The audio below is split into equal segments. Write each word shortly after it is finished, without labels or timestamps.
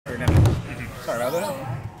Sorry about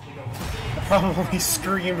that. I probably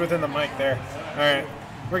screamed within the mic there. Alright,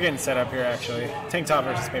 we're getting set up here actually. Tanktop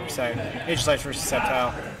versus PaperSak. Aegislash versus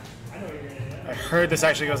Sceptile. I heard this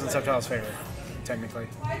actually goes in Sceptile's favor, technically.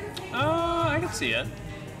 I can see it.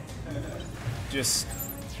 Just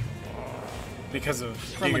because of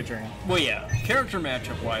Giga Drain. Well, yeah. Character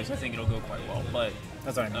matchup wise, I think it'll go quite well, but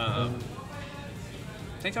That's what I mean.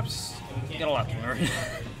 Tanktop's got a lot to learn.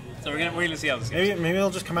 So we're gonna see how this goes. Maybe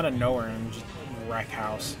it'll just come out of nowhere and just wreck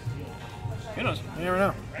house. Who knows? You never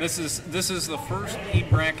know. This is the first 8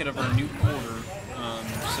 bracket of our new quarter,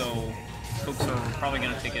 so folks are probably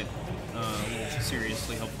gonna take it a little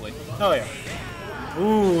seriously, hopefully. Oh yeah.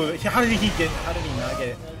 Ooh, how did he not get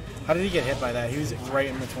it? How did he get hit by that? He was right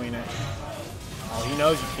in between it. Oh, he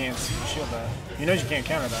knows you can't shield that. He knows you can't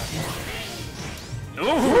counter that.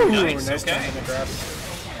 Ooh, nice. Nice Okay. in the grab.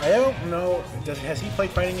 I don't know. Has he played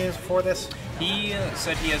fighting games before this? He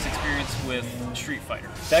said he has experience with Street Fighter.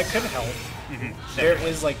 That could help. Mm-hmm. There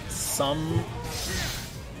is like some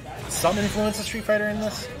influence of Street Fighter in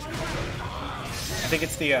this. I think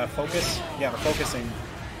it's the focus. Yeah, the focusing.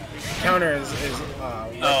 Counter is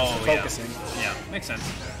focusing. Yeah, makes sense.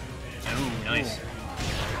 Ooh, nice. Ooh.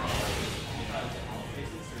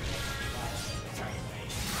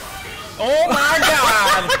 Oh my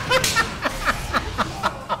god!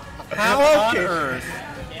 How on earth?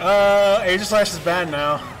 Aegislash is bad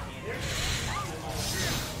now.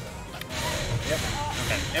 Yep.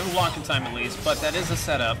 Okay, every block in time at least, but that is a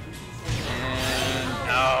setup. And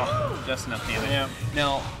oh, just enough damage. Yeah.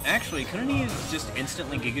 Now, actually, couldn't he have just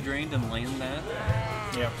instantly Giga Drained and land that?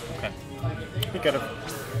 Yeah. Okay. He could have.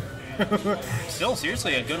 Still,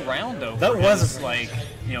 seriously, a good round though. That was like,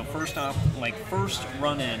 you know, first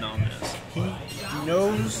run in on this. He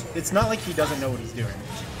knows. It's not like he doesn't know what he's doing.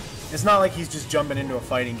 It's not like he's just jumping into a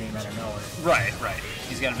fighting game out of nowhere. Right, right.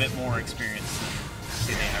 He's got a bit more experience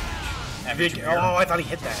than the average. Oh, I thought he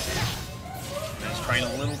hit that. He's trying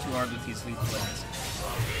a little too hard with these lethal hits.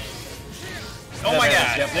 Oh my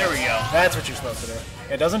god! Yep. There we go. That's what you're supposed to do.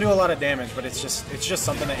 It doesn't do a lot of damage, but it's just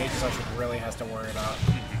something that Aegislash really has to worry about.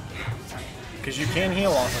 Because you can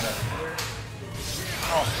heal off of it.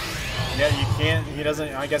 Oh. Yeah, you can't. He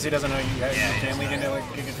doesn't. I guess he doesn't know you can lead into like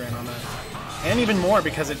Giga Drain on that, and even more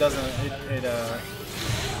because it doesn't. It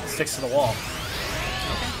sticks to the wall.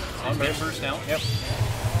 Okay. So burst out. Yep.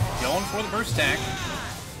 Going for the burst attack.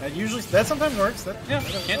 That sometimes works. Can't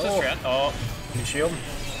touch strat. Oh. Can you shield?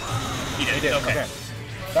 He did. He did. Okay.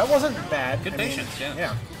 That wasn't bad. Good patience.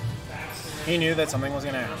 Yeah. He knew that something was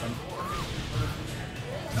going to happen.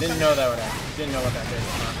 Didn't know that would happen. Didn't know what that did,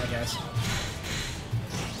 I guess.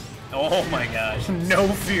 Oh my gosh. No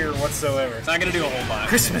fear whatsoever. It's not going to do a whole lot.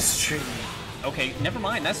 Christmas tree. Okay, never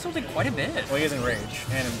mind. That still did quite a bit. Well, he is in Rage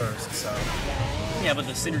and in Burst, so... Yeah, but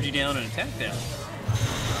the synergy down and attack down.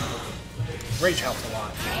 Rage helps a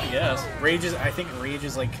lot. Yes. I think Rage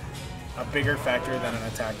is like a bigger factor than an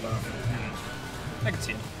attack buff. I can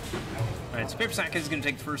see it. Alright, so PaperSak is going to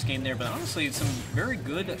take the first game there, but honestly, some very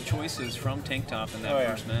good choices from Tanktop in that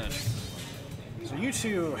first match. So you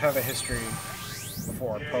two have a history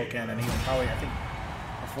before Pokken and even probably, I think,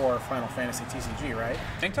 before Final Fantasy TCG, right?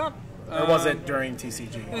 Tanktop? Or was it during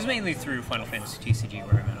TCG? It was mainly through Final Fantasy TCG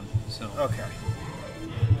where I met him. So okay.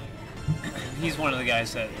 He's one of the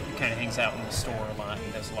guys that kind of hangs out in the store a lot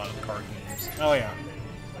and does a lot of the card games. Oh, yeah.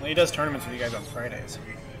 Well, he does tournaments with you guys on Fridays.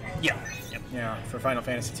 Yeah. Yep. Yeah, for Final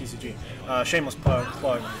Fantasy TCG. Shameless plug.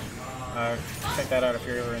 Check that out if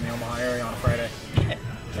you're ever in the Omaha area on a Friday. Yeah,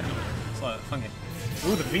 definitely. It's a lot of fun game.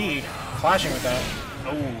 Ooh, the V. Clashing with that.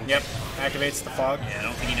 Oh. Yep. Activates the fog. Yeah, I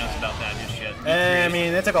don't think he knows about that just yet. I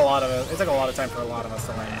mean, it took a lot of time for a lot of us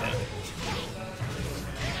to learn that.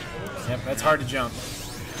 Yep, that's hard to jump.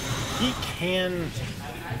 He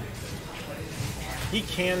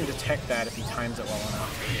can detect that if he times it well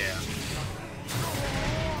enough. Yeah.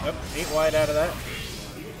 Yep, 8 wide out of that.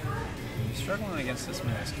 He's struggling against this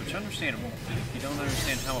mask, which is understandable. If you don't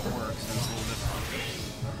understand how it works, then it's a little difficult.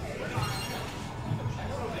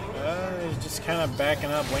 He's just kind of backing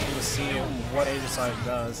up, waiting to see what Aegislash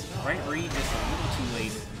does. Right read just a little too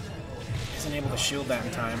late. Isn't able to shield that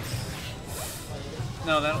in time.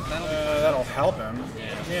 No, that'll help him.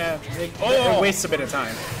 Yeah. It wastes a bit of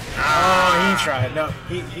time. Oh, he tried. No,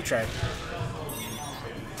 he tried.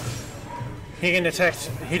 He can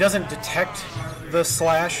detect. He doesn't detect the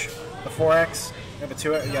slash, the 4x, the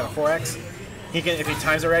 2x. Yeah, the 4x. He can, if he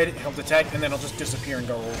times it right, he'll detect, and then he'll just disappear and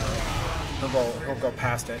go over it. He'll go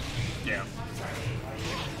past it. Yeah.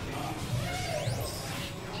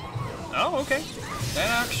 Oh, okay. That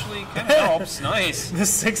actually kind of helps. Nice. The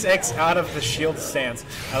 6x out of the shield stance.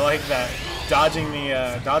 I like that. Dodging the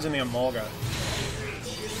Emolga.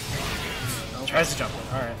 Tries to jump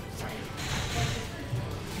it. Alright.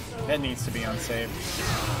 That needs to be unsafe.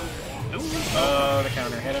 Ooh. Oh, the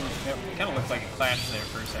counter hit him. Yep. Kind of looked like a clash there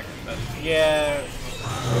for a second, but yeah.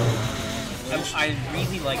 I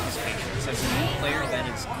really like his patience. As a new player, that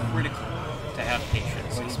is critical to have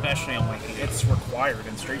patience, especially on waking up. It's required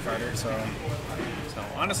in Street Fighter, so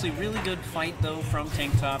honestly, really good fight though from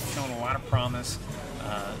Tanktop, showing a lot of promise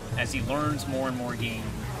as he learns more and more of